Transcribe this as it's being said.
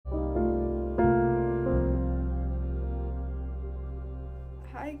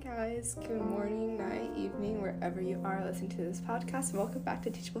Hi guys, good morning, night, evening, wherever you are listening to this podcast. Welcome back to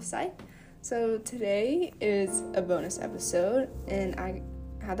Teachable Psych. So today is a bonus episode and I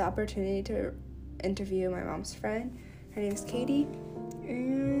had the opportunity to interview my mom's friend. Her name is Katie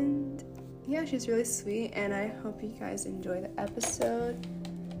and yeah, she's really sweet and I hope you guys enjoy the episode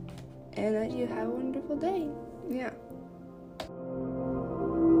and that you have a wonderful day. Yeah.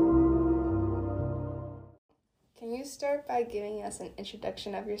 Can you start by giving us an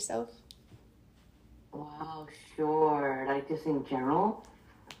introduction of yourself? Wow, sure. Like just in general.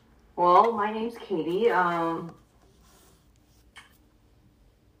 Well, my name's Katie. I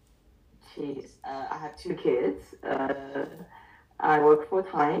have two kids. I work full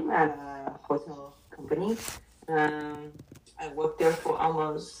time at a hotel company. I worked there for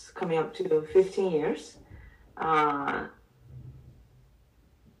almost coming up to 15 years. What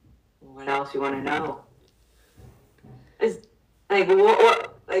else you want to know? Is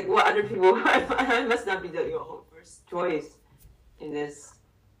what other people? I must not be your first choice in this.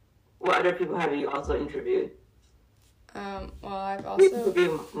 What other people have you also interviewed? Well, I've Have you also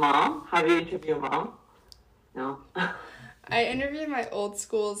interviewed mom? Have you interviewed mom? No. I interviewed my old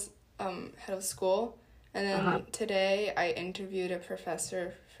school's head of school, and then today I interviewed a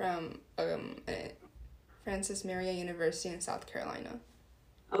professor from Francis Marion University in South Carolina.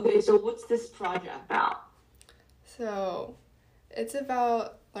 Okay, so what's this project about? So, it's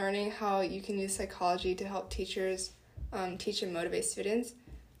about learning how you can use psychology to help teachers teach and motivate students.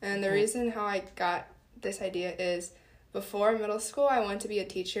 And the reason how I got this idea is before middle school, I wanted to be a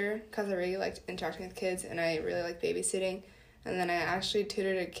teacher because I really liked interacting with kids and I really liked babysitting. And then I actually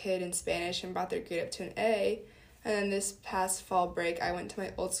tutored a kid in Spanish and brought their grade up to an A. And then this past fall break, I went to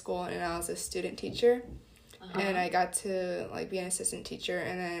my old school and I was a student teacher. And I got to be an assistant teacher.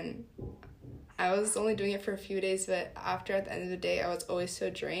 And then I was only doing it for a few days, but after at the end of the day, I was always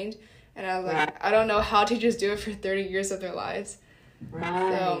so drained. And I was like, I don't know how teachers do it for 30 years of their lives.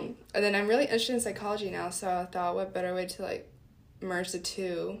 Right. So, and then I'm really interested in psychology now, so I thought what better way to merge the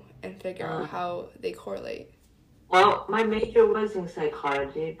two and figure out how they correlate. Well, my major was in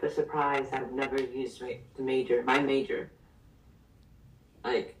psychology, but surprise, I've never used my major.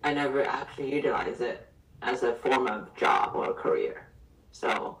 I never actually utilized it as a form of job or career.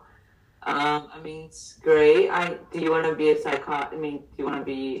 So, it's great. Do you want to be do you want to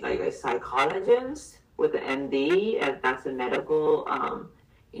be like a psychologist with an MD, and that's a medical,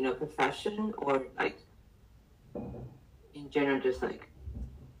 profession, or in general, just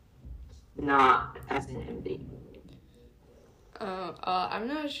not as an MD? I'm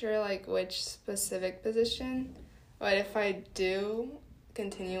not sure which specific position, but if I do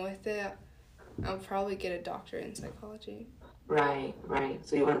continue with it, I'll probably get a doctorate in psychology. Right.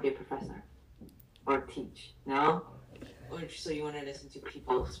 So you want to be a professor or teach, no? Or so you want to listen to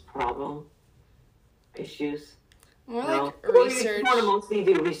people's issues? More no? Research. You want to mostly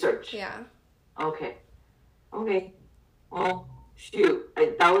do research? Yeah. Okay. Well, shoot.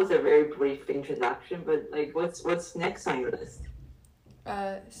 That was a very brief introduction, but what's next on your list?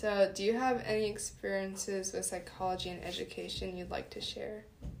 So do you have any experiences with psychology and education you'd like to share?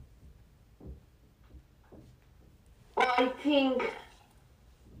 Well, I think,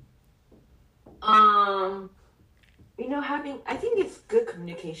 I think it's good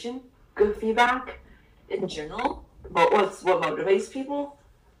communication, good feedback in general about what motivates people,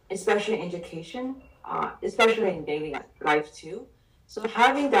 especially in education, especially in daily life too. So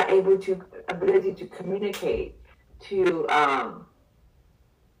having that ability to communicate, to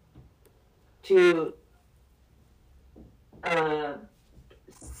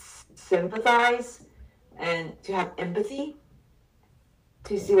sympathize, and to have empathy,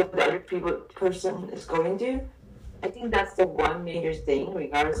 to see what the other person is going through. I think that's the one major thing,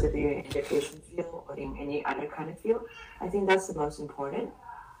 regardless if you're in education field or in any other kind of field. I think that's the most important.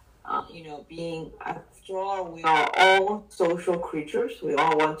 After all, we are all social creatures. We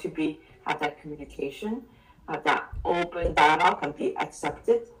all want to have that communication, have that open dialogue, and be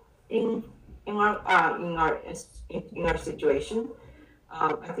accepted in our situation.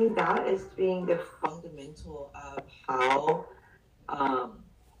 I think that is being the fundamental of how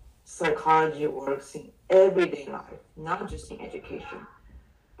psychology works in everyday life, not just in education,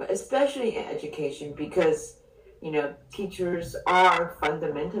 but especially in education because, teachers are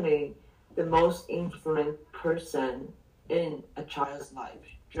fundamentally the most influential person in a child's life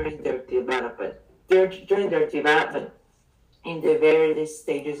during their development in the various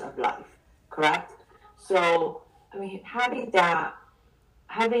stages of life, correct? So,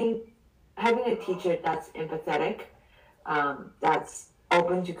 having a teacher that's empathetic, that's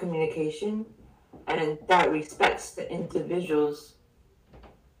open to communication, and that respects the individual's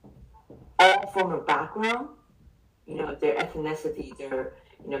all form of background, their ethnicity, their,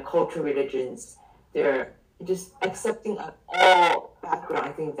 cultural religions, their just accepting of all background.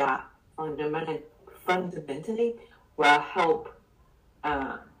 I think that fundamentally will help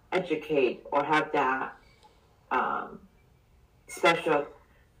educate or have that special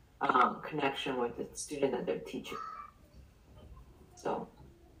connection with the student that they're teaching. So.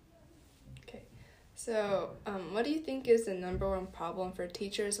 Okay. So, what do you think is the number one problem for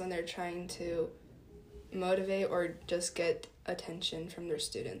teachers when they're trying to motivate or just get attention from their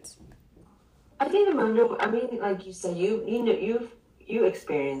students? I think like you said, you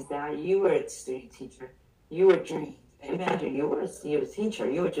experienced that. You were a student teacher. You were trained. Imagine you were a teacher.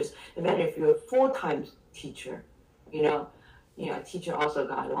 You were just imagine if you were a full-time teacher. A teacher also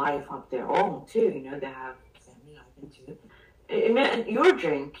got a life of their own too. They have family life too. Your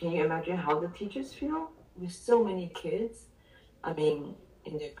dream. Can you imagine how the teachers feel with so many kids? I mean,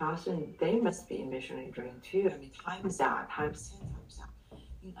 in their classroom, they must be emotionally drained too. I mean, times 10 times that.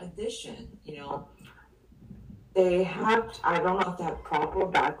 In addition, they have, I don't know if they have proper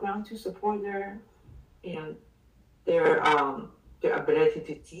background to support their ability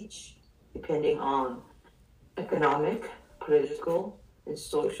to teach, depending on economic, political, and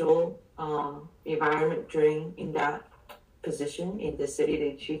social environment in that position in the city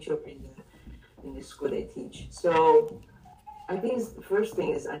they teach or in the school they teach. So I think the first thing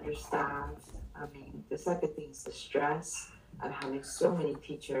is understaffed. I mean, the second thing is the stress of having so many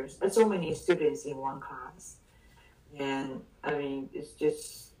teachers and so many students in one class. And I mean, it's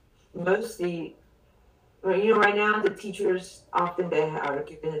just mostly, right now the teachers often they are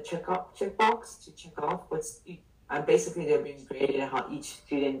given a checkbox to check off basically they're being graded how each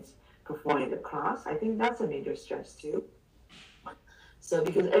student performed in the class. I think that's a major stress too. So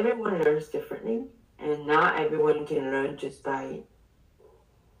because everyone learns differently, and not everyone can learn just by,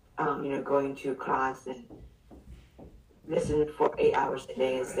 going to class and listen for 8 hours a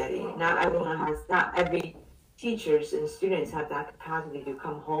day and study. Not every teachers and students have that capacity to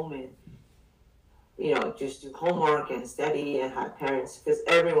come home and, just do homework and study and have parents, because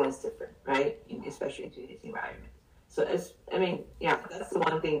everyone's different, right? Especially in today's environment. So that's the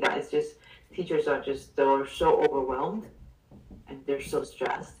one thing that is just, teachers they're so overwhelmed and they're so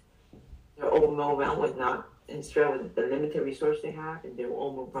stressed. They're overwhelmed with the limited resource they have, and they're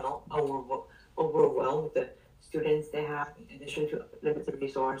overwhelmed with the students they have, in addition to limited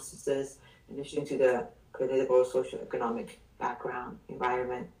resources, in addition to the political, social, economic background,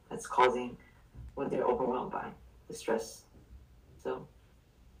 environment that's causing what they're overwhelmed by, the stress. So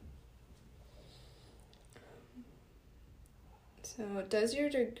does your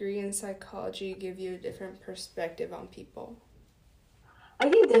degree in psychology give you a different perspective on people? I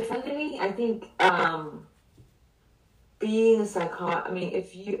think definitely. I think being a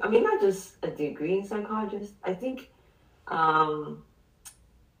psychologist, not just a degree in psychologist. I think,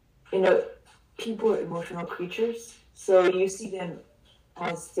 people are emotional creatures. So you see them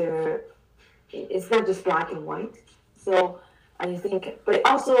as it's not just black and white. So I think, but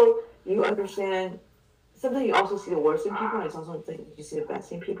also you understand, sometimes you also see the worst in people, and it's also like you see the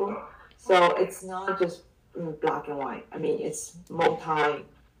best in people. So it's not just black and white. I mean, it's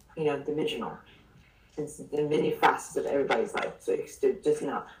dimensional. It's the many facets of everybody's life. So it's just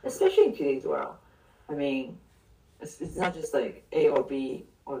not, especially in today's world. I mean, it's not just like A or B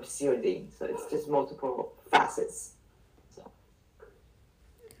or C or D. So it's just multiple facets.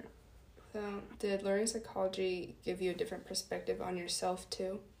 So did learning psychology give you a different perspective on yourself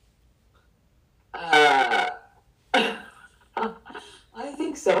too? I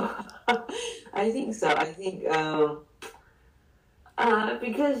think so. I think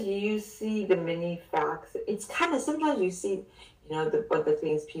because you see the many facts, it's kind of, sometimes you see, what the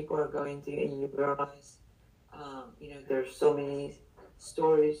things people are going through, and you realize, there's so many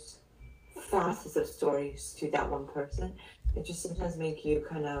stories, facets of stories to that one person. It just sometimes make you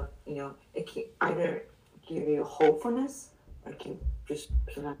kind of, it can either give you hopefulness, or it can just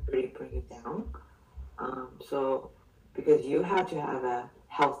sometimes really bring you down. So, because you have to have a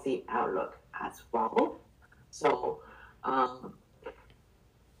healthy outlook as well. So,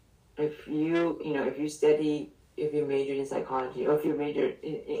 if you major in psychology, or if you major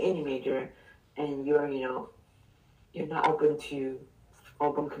in any major, and you're not open to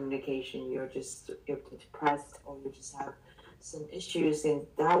open communication, you're depressed, or you just have some issues, and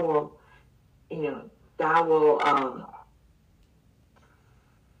that will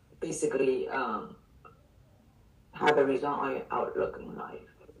basically have a result on your outlook in life,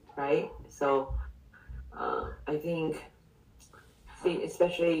 right? So I think,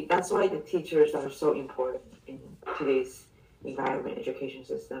 especially, that's why the teachers are so important in today's environment education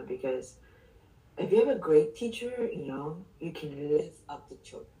system, because if you have a great teacher, you can lift up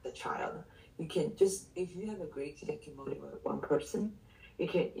the child. You can just, if you have a great teacher that can motivate one person, you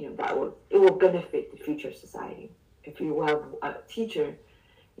can, it will benefit the future society. If you have a teacher,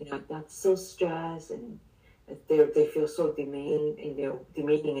 that's so stressed and they feel so demeaning in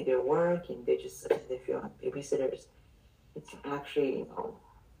their work, and they feel like babysitters, it can actually,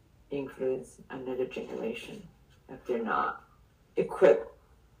 influence another generation if they're not equipped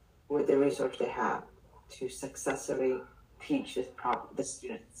with the resource they have to successfully teach the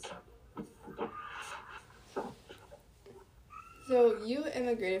students. So, So you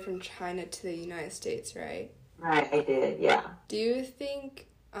immigrated from China to the United States, right? right, I did, yeah. Do you think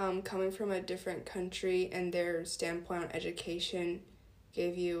coming from a different country and their standpoint on education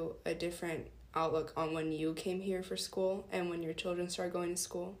gave you a different outlook on when you came here for school and when your children started going to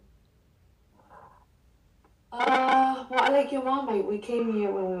school? Well, like your mom, we came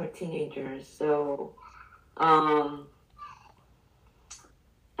here when we were teenagers, so um,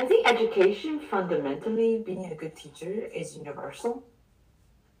 I think education fundamentally, being a good teacher, is universal.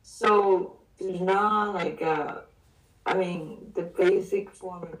 So there's not like the basic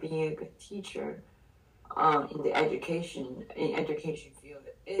form of being a good teacher in education field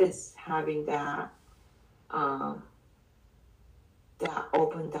is having um, that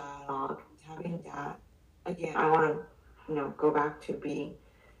open dialogue, having that. Again, I want to go back to be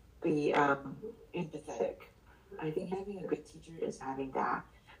empathetic. I think having a good teacher is having that.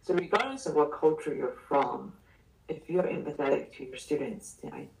 So regardless of what culture you're from, if you're empathetic to your students,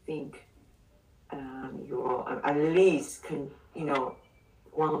 then I think you will at least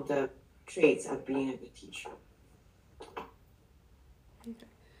one of the traits of being a good teacher. Okay.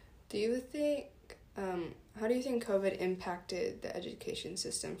 Do you think, how do you think COVID impacted the education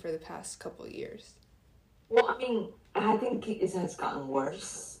system for the past couple years? Well, I think it has gotten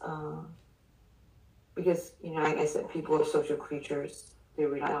worse because, like I said, people are social creatures. They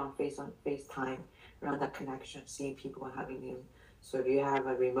rely on FaceTime, around that connection, seeing people and having them. So if you have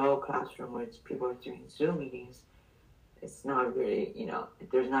a remote classroom where people are doing Zoom meetings, it's not really,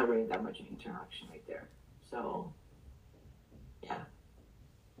 there's not really that much interaction right there. So, yeah.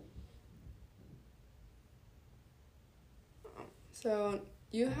 So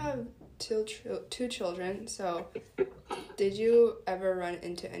you have two children, so did you ever run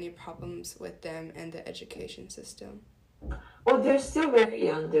into any problems with them and the education system? Well, they're still very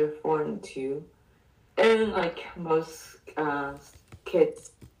young. They're 4 and 2, and like most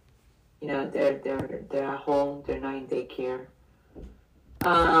kids, they're at home. They're not in daycare.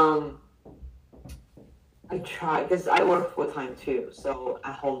 Um, I try because I work full time too, so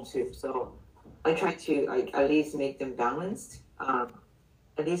at home too. So I try to like at least make them balanced.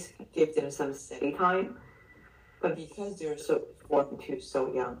 At least give them some study time. But because they're so 4 and 2,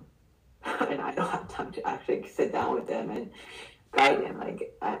 so young, and I don't have time to actually sit down with them and guide them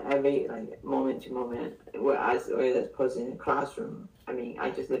like every like moment to moment. Whereas opposed in the classroom,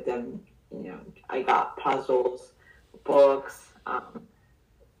 I just let them. I got puzzles, books,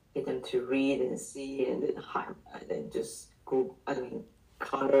 get them to read and see, and then just go.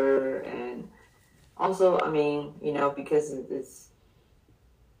 Color, and also, because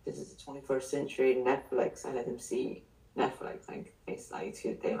this is the 21st century Netflix, I let them see Netflix. Like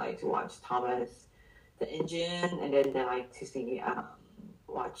they like to watch Thomas the Engine, and then they like to see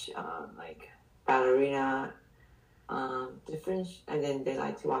watch like Ballerina, different, and then they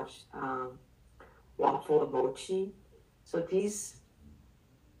like to watch Waffle and Mochi. So these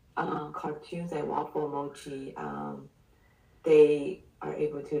cartoons like Waffle and Mochi, they are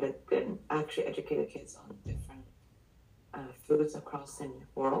able to let them actually educate the kids on different foods across the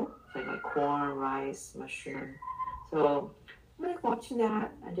world, like corn, rice, mushroom. So I like watching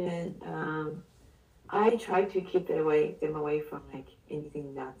that, and then I try to keep them away from like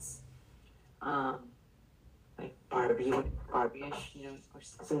anything that's like Barbie-ish, or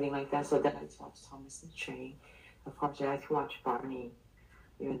something like that. So then I like to watch Thomas and Train. Of course, I like to watch Barney,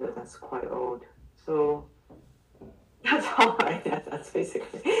 even though that's quite old. So that's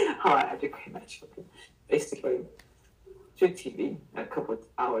basically how I educate my children. Basically, through TV a couple of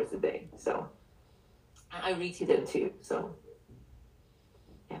hours a day. So I read to them too. So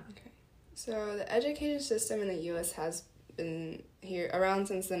yeah. Okay. So the education system in the U.S. has been here around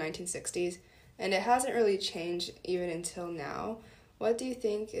since the 1960s, and it hasn't really changed even until now. What do you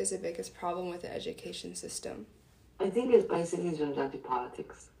think is the biggest problem with the education system? I think it's basically comes down to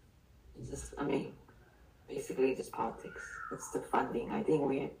politics. Basically just politics. It's the funding. I think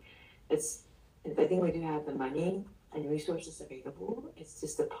we do have the money and resources available. It's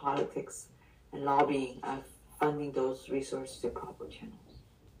just the politics and lobbying of funding those resources to proper channels.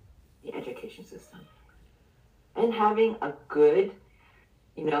 the education system. And having a good,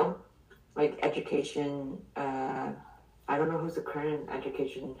 you know, like education, I don't know who's the current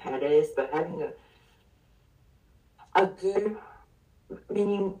education head is, but having a good,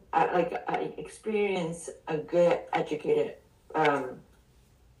 meaning like experience, a good educated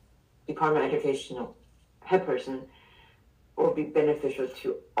Department of Educational head person will be beneficial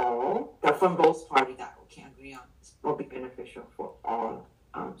to all, that from both parties that we can agree on, will be beneficial for all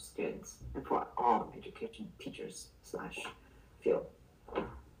students and for all education teachers slash field.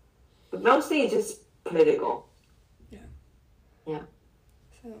 But mostly just political. Yeah.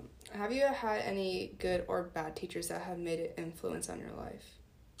 So, have you had any good or bad teachers that have made an influence on your life?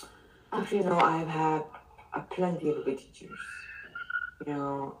 Actually, no, I've had plenty of good teachers. You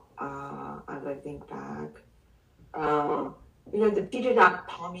know, as I think back, you know, the teacher that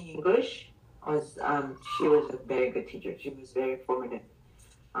taught me English was, she was a very good teacher. She was very formative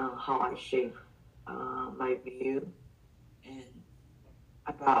on how I shape my view and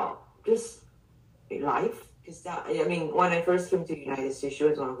about just life. Because that, I mean, when I first came to the United States, she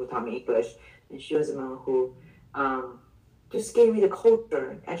was the one who taught me English, and she was the one who just gave me the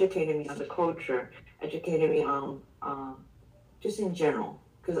culture, educated me on the culture, educated me on just in general.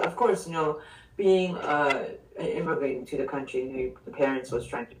 Because of course, you know, being an immigrant to the country, you know, the parents was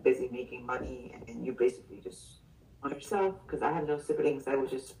trying to busy making money, and you basically just on yourself. Because I had no siblings, I was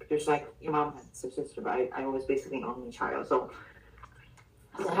just like your mom had a sister, but I was basically an only child, so.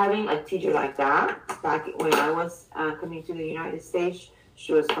 So having a teacher like that back when I was coming to the United States,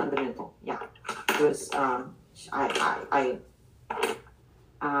 she was fundamental. Yeah, she was.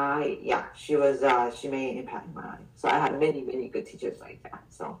 Yeah, she was. She made an impact in my life. So I had many, many good teachers like that.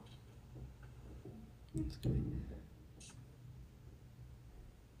 So.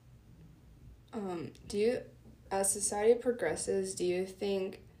 Do you, as society progresses, do you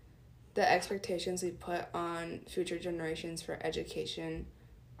think the expectations we put on future generations for education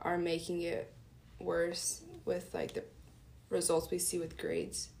are making it worse with like the results we see with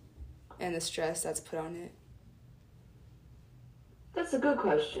grades and the stress that's put on it? That's a good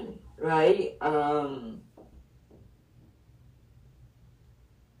question, right?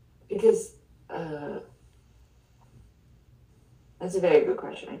 Because that's a very good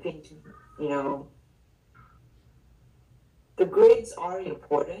question. I think, you know, the grades are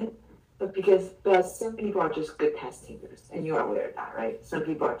important, but some people are just good test takers, and you are aware of that, right? Some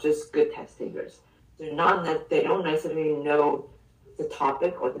people are just good test takers. They don't necessarily know the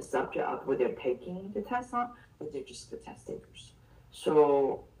topic or the subject of what they're taking the test on, but they're just good test takers.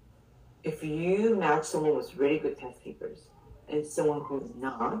 So if you match someone with really good test takers and someone who's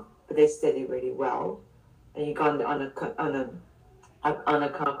not, but they study really well, and you got on a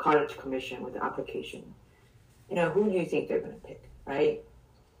college commission with an application, you know, who do you think they're going to pick, right?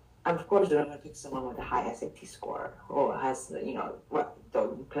 Of course, they're not going to pick someone with a high SAT score or has, you know,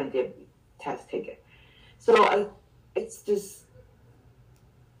 plenty of test taken. So it's just,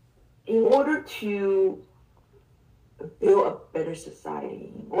 in order to build a better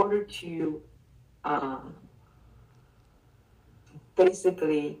society, in order to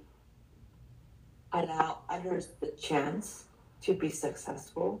basically allow others the chance to be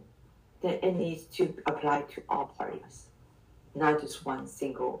successful, then it needs to apply to all parties, not just one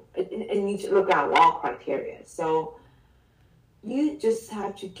single. It needs to look at all criteria. So you just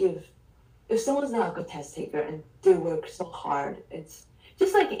have to give, if someone's not a good test taker and they work so hard, it's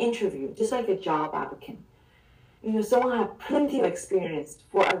just like an interview, just like a job applicant. You know, someone have plenty of experience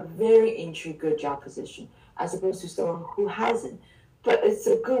for a very entry good job position, as opposed to someone who hasn't, but it's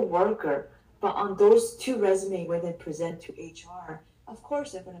a good worker. But on those two resumes, when they present to HR, of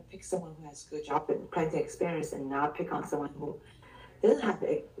course they're going to pick someone who has good job and plenty of experience, and not pick on someone who doesn't have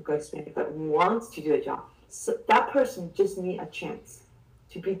a good experience but wants to do a job. So that person just needs a chance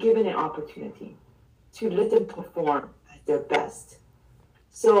to be given an opportunity to let them perform at their best.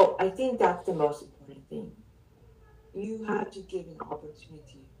 So I think that's the most important thing. You have to give an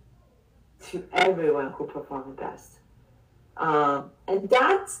opportunity to everyone who performs best. And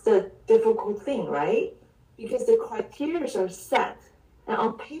that's the difficult thing, right? Because the criteria are set. And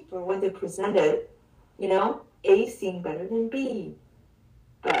on paper, when they present it, you know, A seems better than B.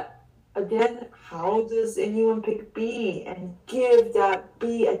 But again, how does anyone pick B and give that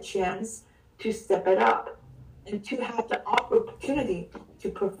B a chance to step it up and to have the opportunity to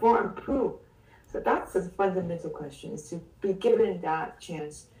perform, prove? So that's the fundamental question, is to be given that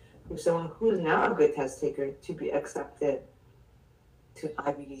chance for someone who's not a good test taker to be accepted to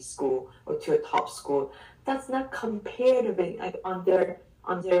Ivy League school or to a top school. That's not comparatively like on their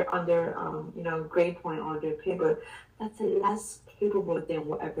on their grade point on their paper, that's less capable than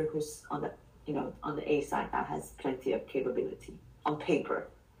whatever who's on the on the A side that has plenty of capability on paper,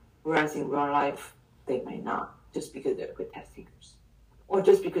 whereas in real life they might not, just because they're good test takers, or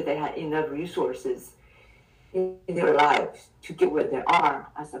just because they had enough resources in their lives to get where they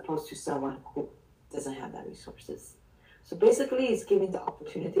are, as opposed to someone who doesn't have that resources. So basically, it's giving the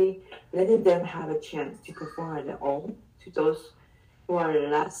opportunity, letting them have a chance to perform on their own to those who are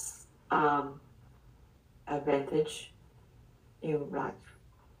less advantaged in life,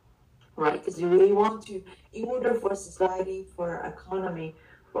 right? Because you really want to, in order for society, for economy,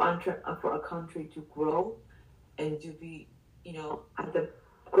 for a country to grow and to be,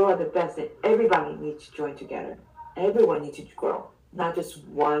 grow at the best, then everybody needs to join together. Everyone needs to grow, not just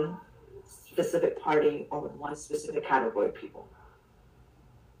one specific party or one specific category of people.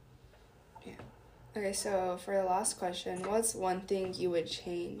 Yeah. Okay, so for the last question, what's one thing you would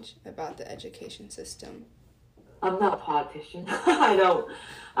change about the education system? I'm not a politician.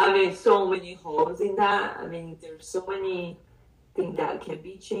 So many holes in that. There's so many things that can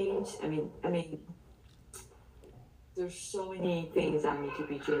be changed. There's so many things that need to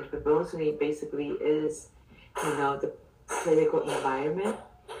be changed, but mostly basically is, the political environment.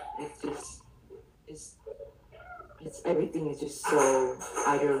 It's everything is just so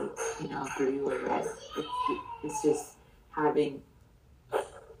either, blue or red. It's just having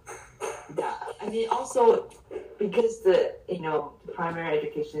that. Also because the primary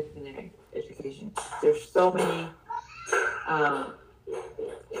education, secondary education, there's so many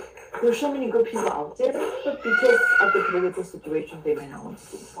good people out there, but because of the political situation, they may not want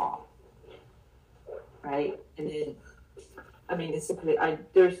to be involved, right? And then, it's simply I'm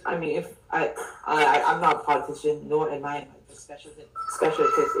not a politician, nor am I a specialist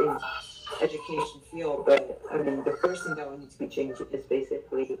in education field, but the first thing that will need to be changed is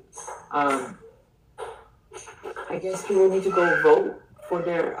basically, I guess people need to go vote for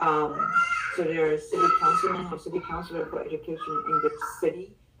their city councilman or city councilor for education in their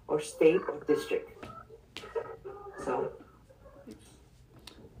city or state or district. So.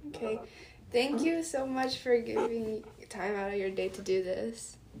 Okay. Thank you so much for giving time out of your day to do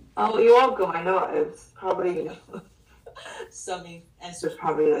this. Oh, you're welcome. I know it's probably, some answers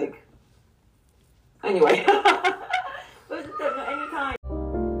probably like, anyway. But anytime.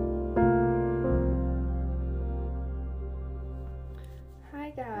 Hi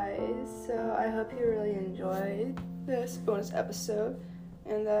guys, so I hope you really enjoyed this bonus episode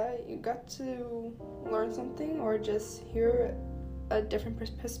and that you got to learn something or just hear a different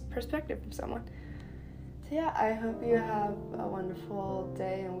perspective from someone. So yeah, I hope you have a wonderful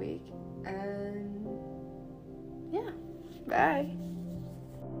day and week, and yeah, bye.